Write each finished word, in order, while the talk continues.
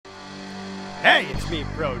Hey, it's me,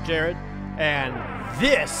 ProJared, and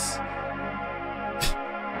this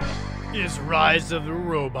is Rise of the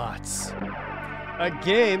Robots. A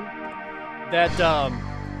game that,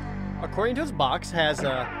 according to its box, has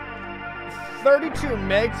 32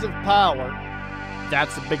 megs of power.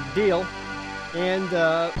 That's a big deal. And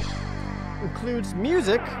includes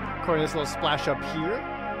music, according to this little splash up here,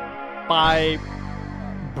 by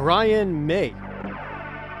Brian May.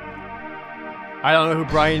 I don't know who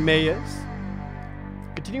Brian May is.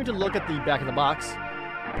 Continuing to look at the back of the box.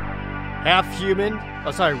 Half human,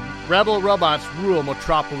 rebel robots rule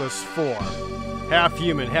Metropolis 4. Half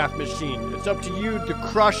human, half machine. It's up to you to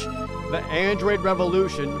crush the android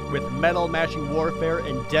revolution with metal-mashing warfare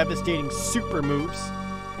and devastating super moves.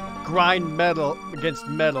 Grind metal against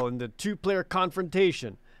metal in the two-player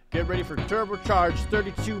confrontation. Get ready for turbocharged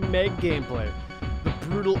 32 meg gameplay. The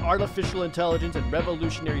brutal artificial intelligence and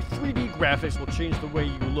revolutionary 3D graphics will change the way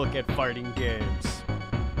you look at fighting games.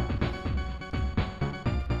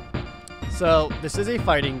 So, this is a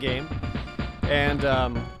fighting game, and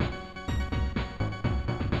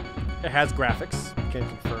it has graphics, can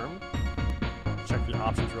confirm. Check the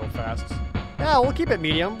options real fast. Yeah, we'll keep it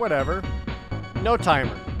medium, whatever. No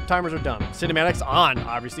timer. Timers are done. Cinematics on,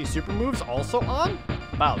 obviously. Super moves also on.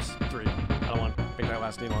 Mouse 3. I don't want to make that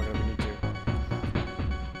last name longer than we need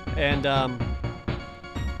to. And,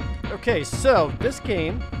 okay, so this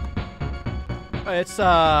game, it's,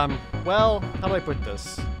 well, how do I put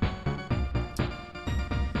this?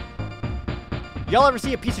 Y'all ever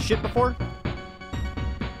see a piece of shit before?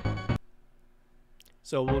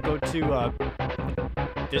 So we'll go to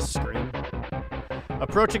this screen.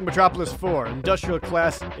 Approaching Metropolis 4, Industrial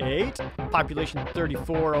Class 8, population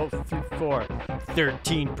 34,034,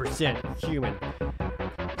 13% human.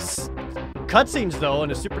 Cutscenes though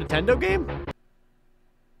in a Super Nintendo game?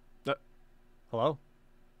 Hello?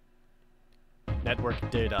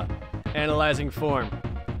 Network data. Analyzing form.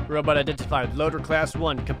 Robot identified. Loader class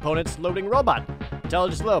 1. Components loading robot.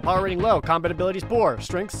 Intelligence low. Power rating low. Combat abilities poor.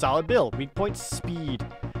 Strength solid build. Weak points speed.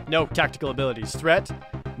 No tactical abilities. Threat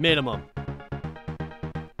minimum.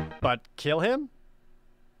 But kill him?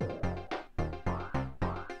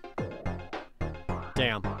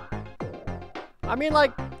 Damn. I mean,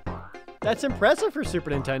 like, that's impressive for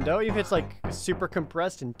Super Nintendo, even if it's like super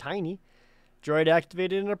compressed and tiny. Droid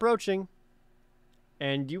activated and approaching.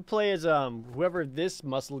 And you play as whoever this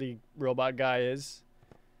muscly robot guy is.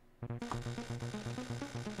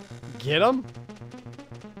 Get him?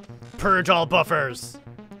 Purge all buffers.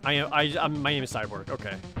 My name is Cyborg.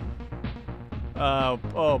 Okay.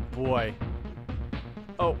 Oh boy.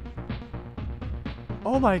 Oh.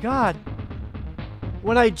 Oh my God.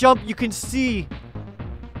 When I jump, you can see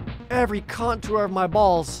every contour of my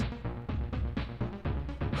balls.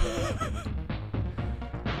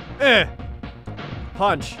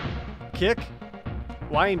 Punch. Kick.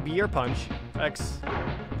 Y and B are punch. X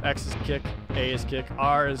is kick. A is kick.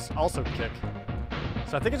 R is also kick.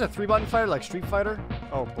 So I think it's a 3-button fighter like Street Fighter.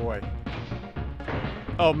 Oh boy.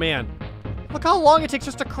 Oh man. Look how long it takes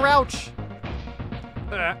just to crouch.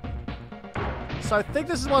 So I think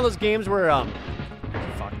this is one of those games where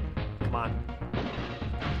fuck. Come on.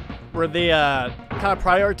 Where they kind of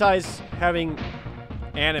prioritize having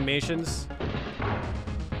animations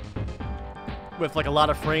with like a lot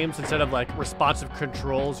of frames instead of like responsive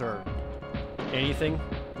controls or anything.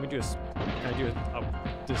 Let me do this. Can I do it? Oh,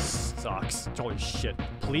 this sucks. Holy shit.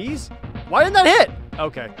 Please? Why didn't that hit?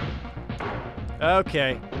 Okay.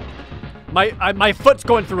 Okay. My foot's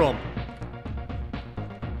going through him.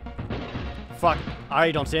 Fuck. I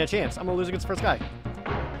don't stand a chance. I'm gonna lose against the first guy.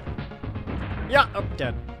 Yeah. Oh,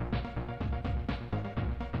 dead.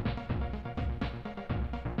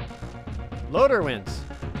 Loader wins.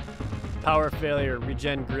 Power failure,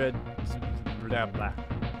 regen grid, blah blah.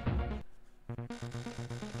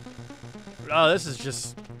 Oh, this is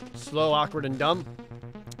just slow, awkward, and dumb.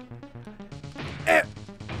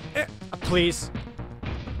 Please.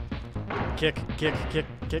 Kick, kick, kick,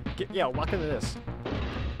 kick, kick. Yeah, walk into this.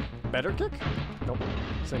 Better kick? Nope.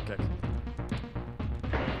 Same kick.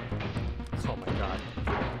 Oh my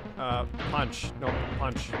God. Punch. Nope.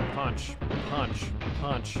 Punch. Punch. Punch.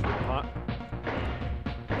 Punch. Punch.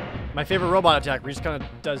 My favorite robot attack, where he just kind of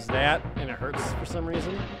does that, and it hurts for some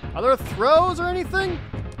reason. Are there throws or anything?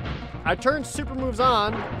 I turned super moves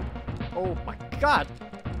on. Oh my God.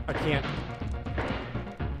 I can't.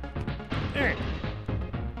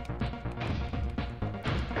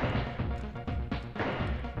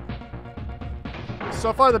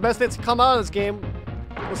 So far, the best that's come out of this game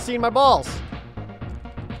was seeing my balls.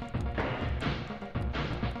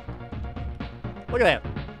 Look at that.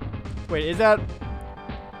 Wait,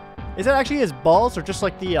 is Is that actually his balls or just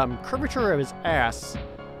like the curvature of his ass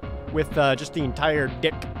with just the entire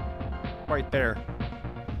dick right there?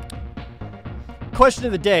 Question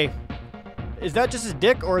of the day. Is that just his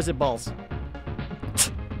dick or is it balls?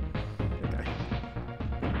 Okay.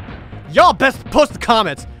 Y'all best post the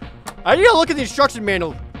comments. I need to look at the instruction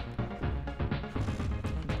manual.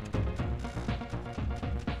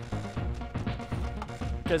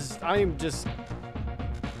 Because I'm just...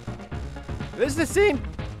 This is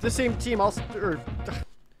the same team also... Or,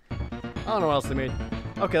 I don't know what else they made.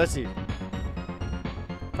 Okay, let's see.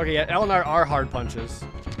 Okay, yeah, L and R are hard punches.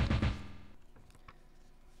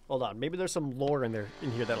 Hold on, maybe there's some lore in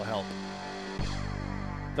here that'll help.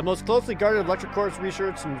 The most closely guarded electric quartz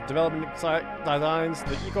research and development designs,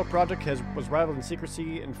 the Eco Project was rivaled in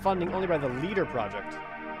secrecy and funding only by the Leader Project.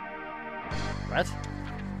 What?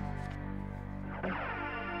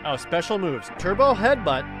 Oh, special moves. Turbo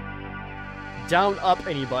Headbutt, down up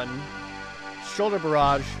any button, Shoulder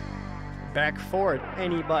Barrage, back forward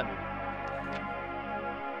any button.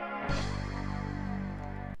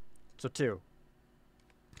 So two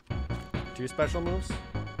special moves?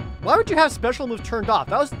 Why would you have special moves turned off?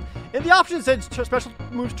 That was in the option it said special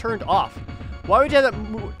moves turned off. Why would you have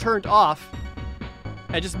that turned off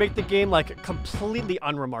and just make the game like completely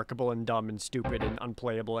unremarkable and dumb and stupid and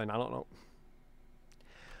unplayable and I don't know.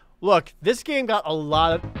 Look, this game got a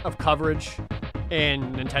lot of coverage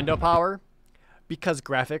in Nintendo Power because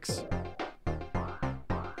graphics.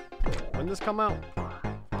 When did this come out?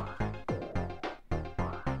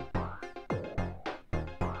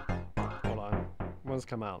 One's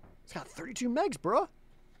come out. It's got 32 megs, bro.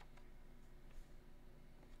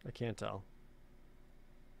 I can't tell.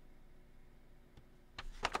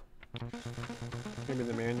 Maybe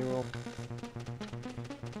the manual.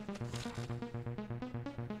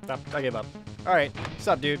 Stop. I gave up. Alright. What's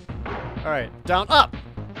up, dude? Alright. Down, up!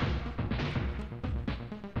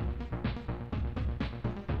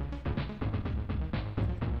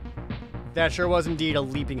 That sure was indeed a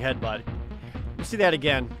leaping headbutt. Let's see that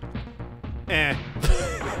again. Eh.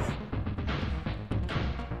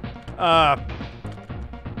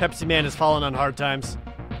 Pepsi Man has fallen on hard times.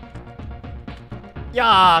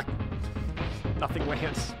 Yeah. Nothing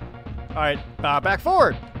lands. Alright, back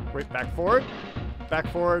forward. Wait, back forward.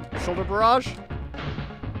 Back forward, shoulder barrage.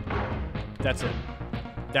 That's it.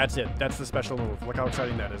 That's it. That's the special move. Look how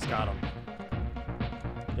exciting that is. Got him.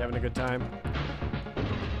 You having a good time?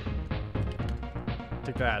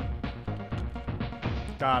 Take that.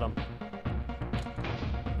 Got him.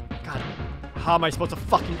 God, how am I supposed to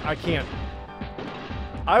fucking... I can't.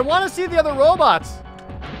 I want to see the other robots.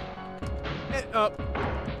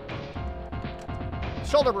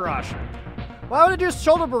 Shoulder barrage. Why would I do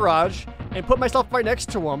shoulder barrage and put myself right next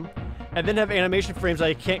to him and then have animation frames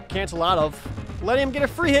I can't cancel out of, letting him get a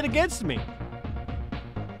free hit against me?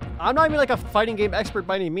 I'm not even like a fighting game expert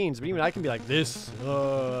by any means, but even I can be like, this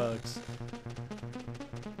sucks.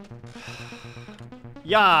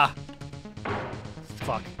 Yeah.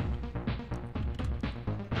 Fuck.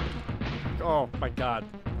 Oh my god.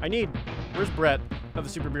 Where's Brett of the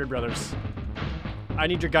Super Beard Brothers? I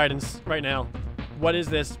need your guidance right now. What is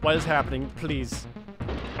this? What is happening? Please.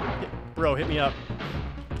 Bro, hit me up.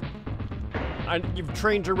 You've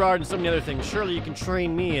trained Gerard and so many other things. Surely you can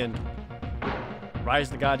train me in Rise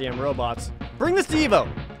of the Goddamn Robots. Bring this to Evo!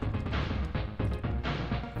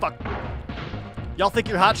 Fuck. Y'all think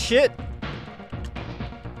you're hot shit?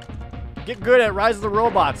 Get good at Rise of the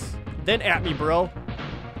Robots. Then at me, bro.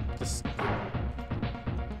 Just...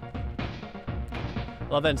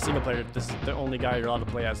 Love that in single player. This is the only guy you're allowed to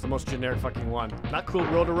play as. The most generic fucking one. Not Cool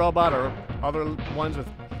Rotor Robot or other ones with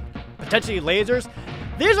potentially lasers.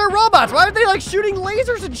 These are robots! Why are they like shooting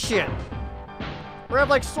lasers and shit? Or have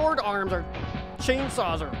like sword arms or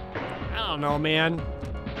chainsaws or... I don't know, man.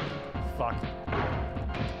 Fuck.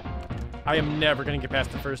 I am never gonna get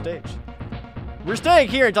past the first stage. We're staying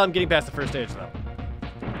here until I'm getting past the first stage, though.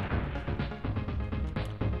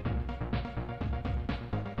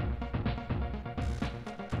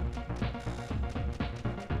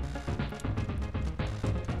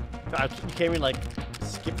 God, you can't even, like,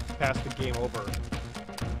 skip past the game over.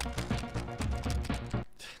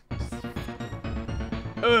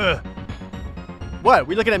 Ugh. What? What are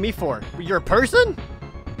you looking at me for? You're a person?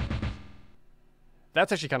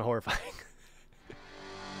 That's actually kind of horrifying.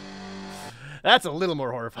 That's a little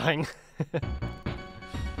more horrifying.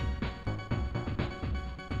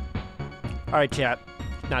 Alright, chat.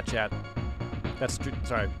 Not chat. That's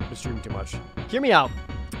sorry, I'm streaming too much. Hear me out.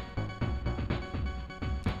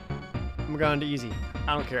 I'm going to easy.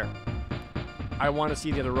 I don't care. I want to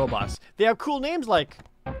see the other robots. They have cool names like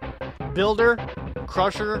Builder,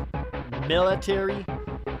 Crusher, military,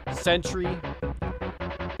 sentry,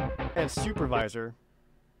 and supervisor.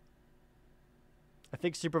 I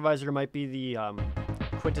think supervisor might be the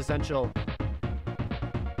quintessential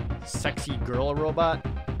sexy girl robot.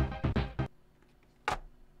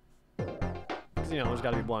 'Cause, you know, there's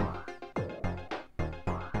gotta be one.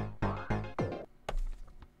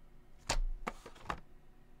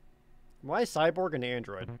 Why cyborg and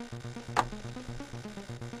android?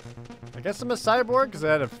 I guess I'm a cyborg because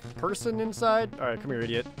I had a person inside. Alright, come here,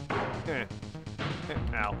 idiot.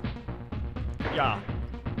 Ow. Yeah.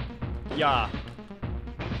 Yeah.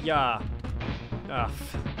 Yeah. Ugh.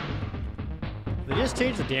 They just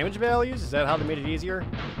changed the damage values? Is that how they made it easier?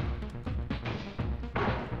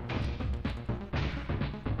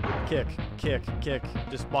 Kick, kick, kick.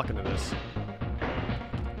 Just walk into this.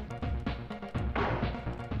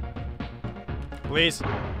 Please.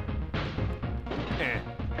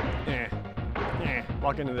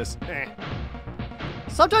 Walk into this.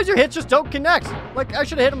 Sometimes your hits just don't connect. Like, I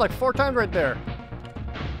should have hit him like 4 times right there.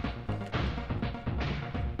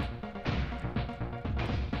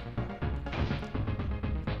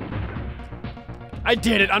 I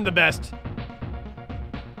did it. I'm the best.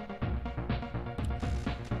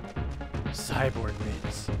 Cyborg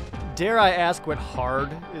wins. Dare I ask what hard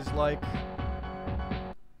is like?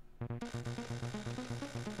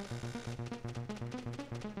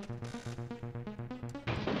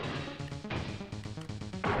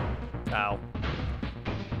 Ow.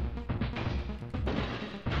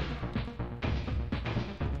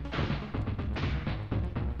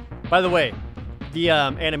 By the way, the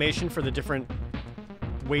animation for the different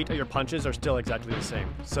weight of your punches are still exactly the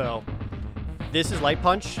same. So, this is light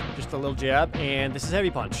punch, just a little jab, and this is heavy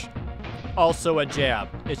punch. Also a jab.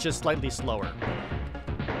 It's just slightly slower.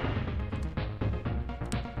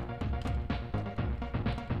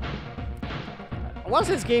 I want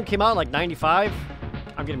to say this game came out in like 95.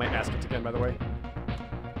 I'm getting my ass kicked again, by the way.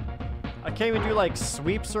 I can't even do like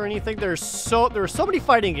sweeps or anything. There were so many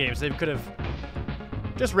fighting games they could have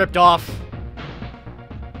just ripped off,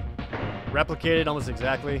 replicated almost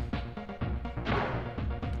exactly.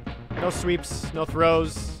 No sweeps, no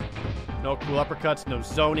throws, no cool uppercuts, no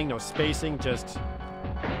zoning, no spacing, just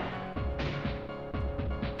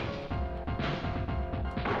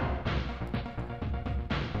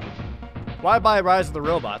why buy Rise of the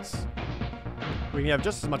Robots? We can have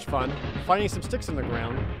just as much fun finding some sticks in the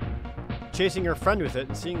ground, chasing your friend with it,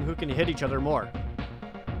 and seeing who can hit each other more.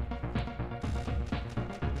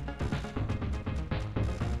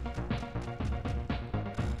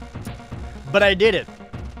 But I did it!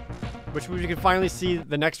 Which we can finally see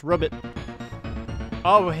the next Ribbit.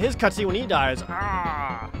 Oh, his cutscene when he dies.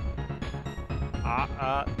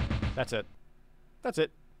 That's it. That's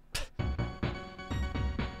it.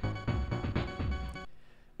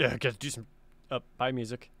 Yeah, gotta do some buy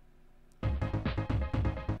music.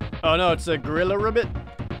 Oh no, it's a gorilla ribbit.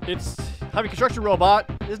 It's heavy construction robot.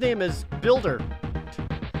 His name is Builder.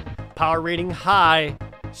 Power rating high.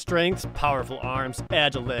 Strength, powerful arms,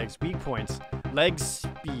 agile legs, weak points, legs,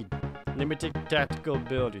 speed, limited tactical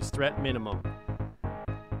abilities, threat minimum.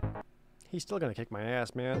 He's still gonna kick my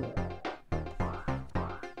ass, man.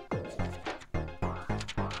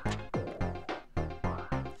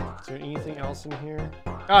 Is there anything else in here?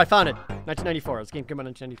 Oh, I found it. 1994. This game came out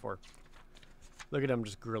in 1994. Look at him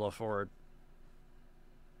just gorilla forward.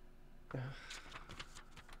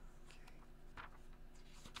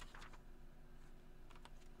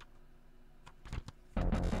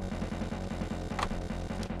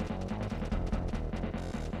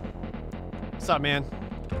 What's up, man?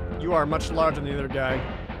 You are much larger than the other guy.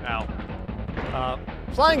 Ow.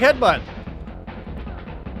 Flying headbutt!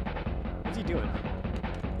 What's he doing?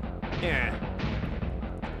 Yeah.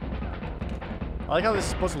 I like how this is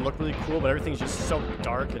supposed to look really cool, but everything's just so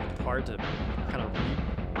dark and hard to kind of read.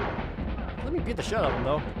 Let me beat the shit out of him,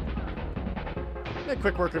 though. A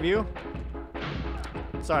quick work review.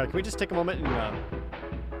 Sorry, can we just take a moment and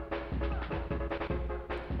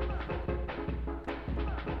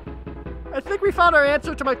I think we found our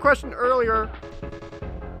answer to my question earlier.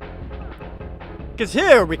 Because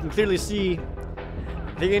here we can clearly see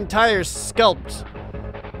the entire sculpt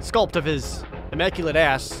of his immaculate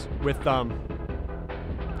ass with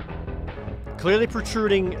clearly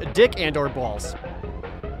protruding dick and/or balls.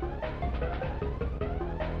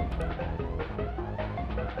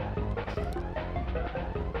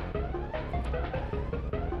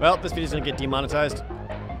 Well, this video's gonna get demonetized.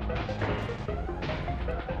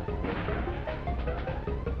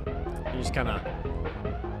 He just kind of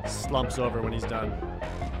slumps over when he's done.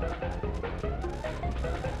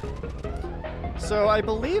 So I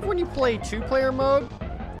believe when you play 2-player mode,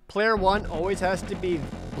 player 1 always has to be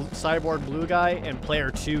cyborg blue guy, and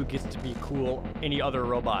player 2 gets to be cool any other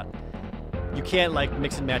robot. You can't like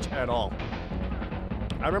mix and match at all.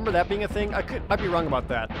 I remember that being a thing. Might be wrong about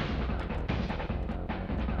that.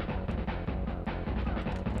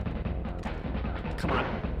 Come on.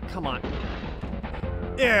 Come on.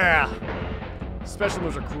 Yeah! Special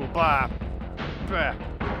moves are cool. Bah. Bah.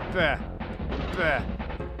 Bah. Bah.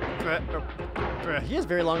 Bah. Bah. He has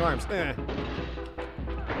very long arms.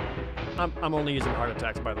 I'm only using heart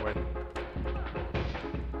attacks, by the way.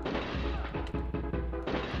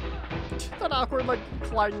 That awkward, like,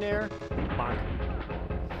 gliding air. Bonk.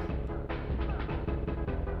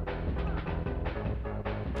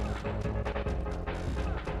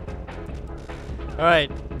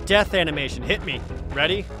 Alright, death animation. Hit me.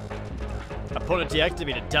 Ready? Opponent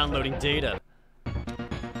deactivated. Downloading data.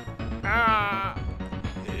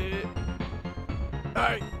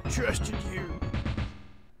 I trusted you.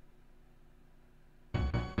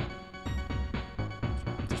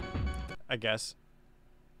 I guess.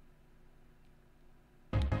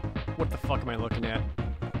 What the fuck am I looking at?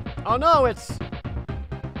 Oh no, it's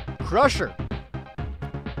Crusher,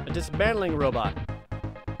 a dismantling robot.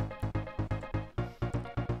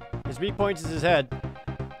 His weak point is his head.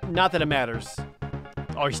 Not that it matters.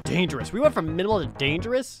 Oh, he's dangerous. We went from minimal to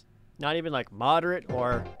dangerous? Not even like moderate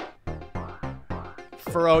or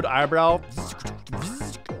furrowed eyebrow.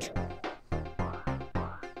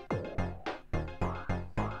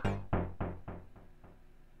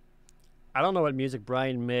 I don't know what music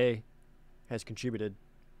Brian May has contributed,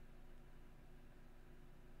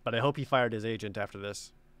 but I hope he fired his agent after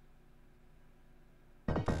this.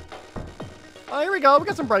 Oh, here we go. We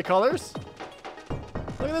got some bright colors.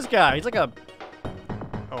 Look at this guy. He's like a...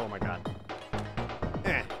 Oh my god.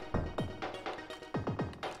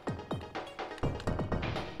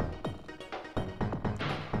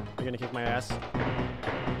 You're gonna kick my ass.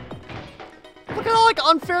 Look at how like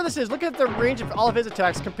unfair this is. Look at the range of all of his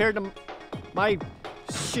attacks compared to my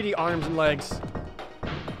shitty arms and legs.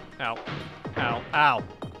 Ow. Ow. Ow.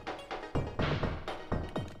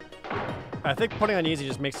 I think putting on easy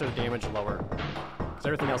just makes their damage lower. Because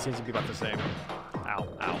everything else seems to be about the same. Ow.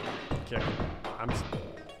 Ow. Kick. I'm just...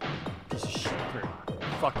 Piece of shit. Here.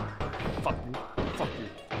 Fuck you. Fuck you. Fuck you.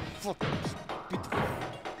 Fuck you. Just beat the...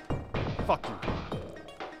 Fuck you.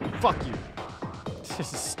 Fuck you.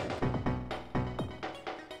 This is stupid.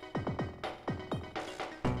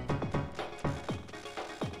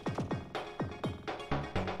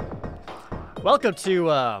 Welcome to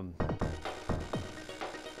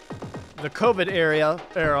the COVID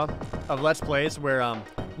era of Let's Plays where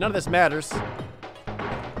none of this matters.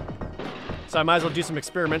 So I might as well do some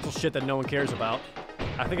experimental shit that no one cares about.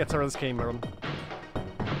 I think that's where this came from.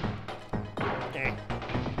 I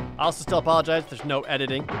also still apologize, there's no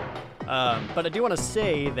editing. But I do want to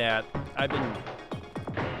say that I've been,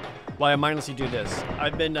 while I mindlessly do this,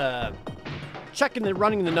 I've been checking and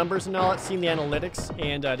running the numbers and all that, seeing the analytics,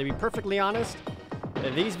 and to be perfectly honest,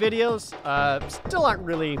 these videos still aren't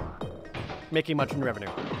really making much in revenue.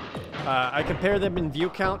 I compare them in view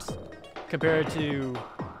counts compared to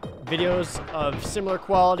videos of similar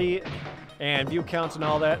quality and view counts and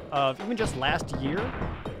all that of even just last year.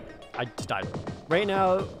 I just died. Right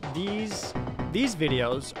now, these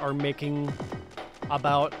videos are making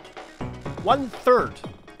about 1/3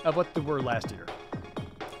 of what they were last year,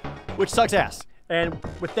 which sucks ass. And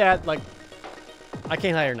with that, like, I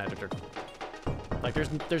can't hire an editor. Like,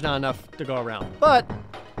 there's not enough to go around. But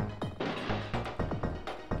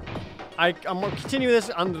I'm gonna continue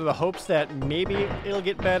this under the hopes that maybe it'll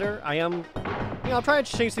get better. I'm trying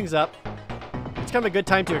to change things up. It's kind of a good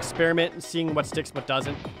time to experiment and seeing what sticks, what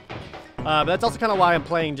doesn't. But that's also kind of why I'm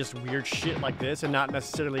playing just weird shit like this and not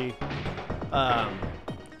necessarily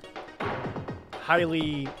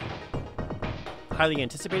highly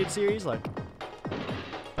anticipated series like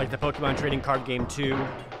the Pokemon Trading Card Game 2,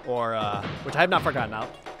 or which I have not forgotten out.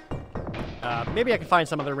 Maybe I can find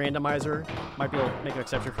some other randomizer. Might be able to make an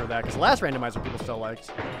exception for that, because the last randomizer people still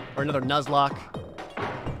liked. Or another Nuzlocke.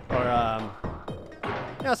 Or,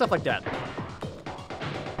 yeah, stuff like that.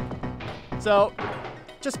 So,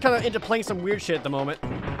 just kind of into playing some weird shit at the moment.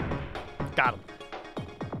 Got him.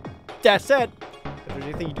 That said, if there's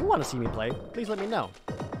anything you do want to see me play, please let me know.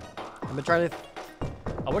 I've been trying to...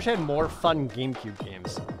 I wish I had more fun GameCube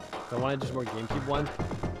games. So I wanted just more GameCube ones.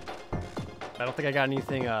 I don't think I got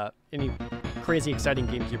anything, any crazy exciting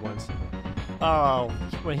GameCube ones. Oh,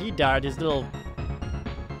 when he died, his little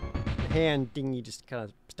hand thingy just kind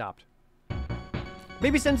of stopped.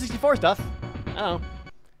 Maybe N64 stuff. I don't know.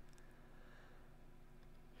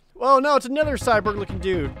 Oh no, it's another cyborg-looking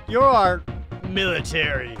dude. You're our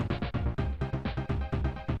military.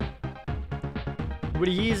 What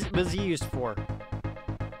is he used for?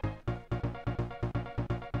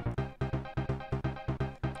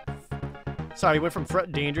 Sorry, he went from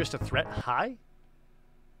threat dangerous to threat high?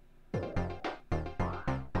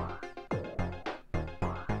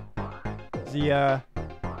 Is he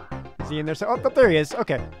in there? Oh, there he is.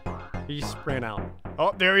 Okay. He just ran out.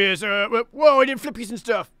 Oh, there he is. Whoa, I did flippies and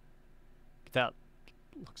stuff. That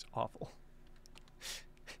looks awful.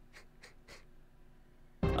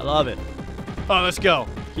 I love it. Oh, let's go.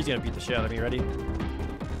 He's gonna beat the shit out of me. Ready?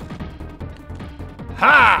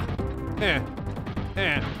 Ha!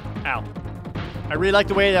 Ow. I really like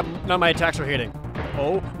the way that none of my attacks are hitting.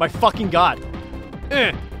 Oh my fucking god.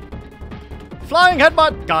 Flying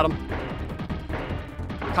headbutt. Got him.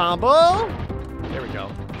 Combo. There we go.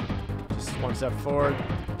 Just one step forward.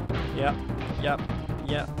 Yep.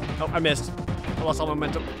 Oh, I missed. I lost all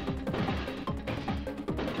momentum.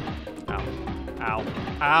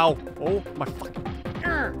 Ow. Oh my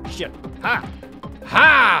fucking shit.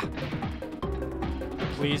 Ha!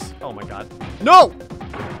 Please. Oh my god. No!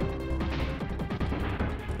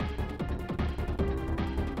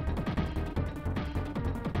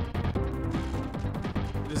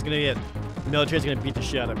 This is gonna be it. The military's gonna beat the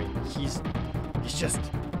shit out of me. He's just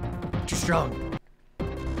too strong.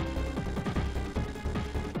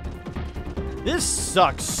 This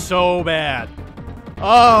sucks so bad.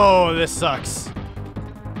 Oh, this sucks.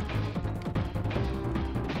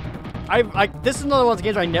 This is another one of the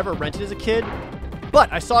games I never rented as a kid,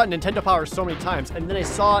 but I saw it in Nintendo Power so many times, and then I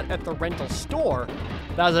saw it at the rental store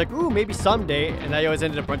that I was like, ooh, maybe someday, and I always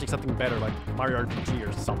ended up renting something better, like Mario RPG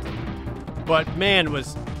or something. But man,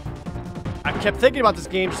 I kept thinking about this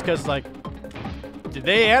game just because, like, did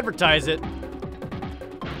they advertise it?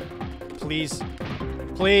 Please.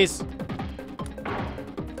 Please.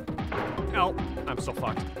 Oh, I'm so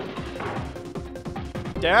fucked.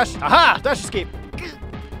 Dash. Aha! Dash escape.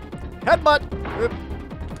 Headbutt.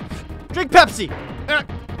 Drink Pepsi.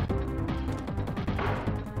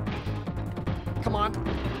 Come on.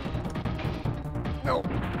 No.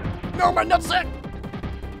 No, my nutsack.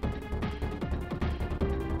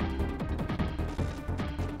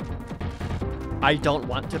 I don't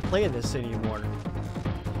want to play this anymore.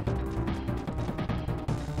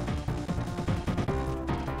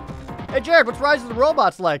 Hey Jared, what's Rise of the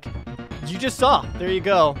Robots like? You just saw. There you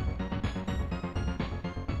go.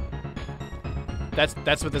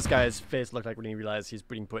 That's what this guy's face looked like when he realized he's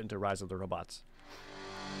being put into Rise of the Robots.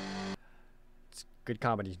 It's good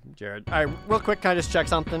comedy, Jared. All right, real quick, can I just check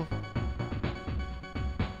something?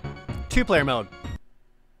 2-player mode.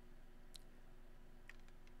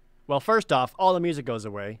 Well, first off, all the music goes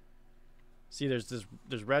away. See, there's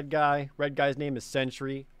red guy. Red guy's name is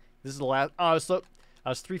Sentry. This is the last. Oh, I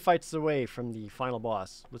was 3 fights away from the final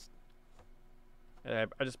boss. I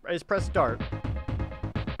just press start.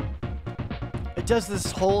 It does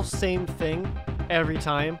this whole same thing every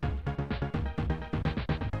time.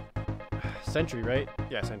 Sentry, right?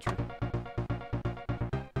 Yeah, Sentry.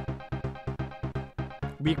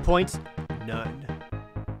 Weak points? None.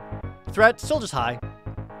 Threat? Still just high.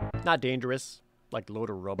 Not dangerous. Like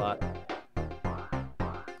Loader Robot.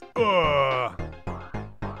 Ugh.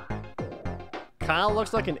 Kinda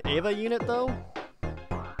looks like an Ava unit, though.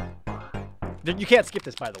 You can't skip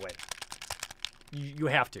this, by the way. You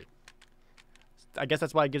have to. I guess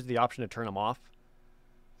that's why it gives the option to turn them off.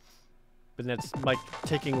 But then it's like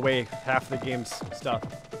taking away half the game's stuff.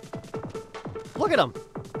 Look at them.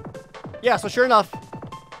 Yeah, so sure enough,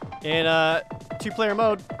 in 2-player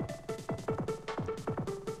mode,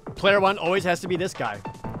 player 1 always has to be this guy.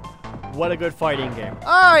 What a good fighting game.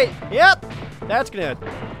 Alright, yep. That's gonna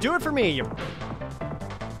do it for me.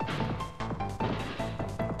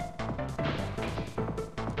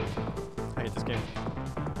 I hate this game.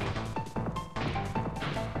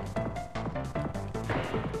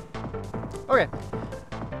 Okay.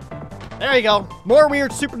 There you go. More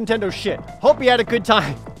weird Super Nintendo shit. Hope you had a good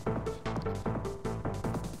time.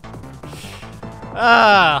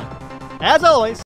 As always.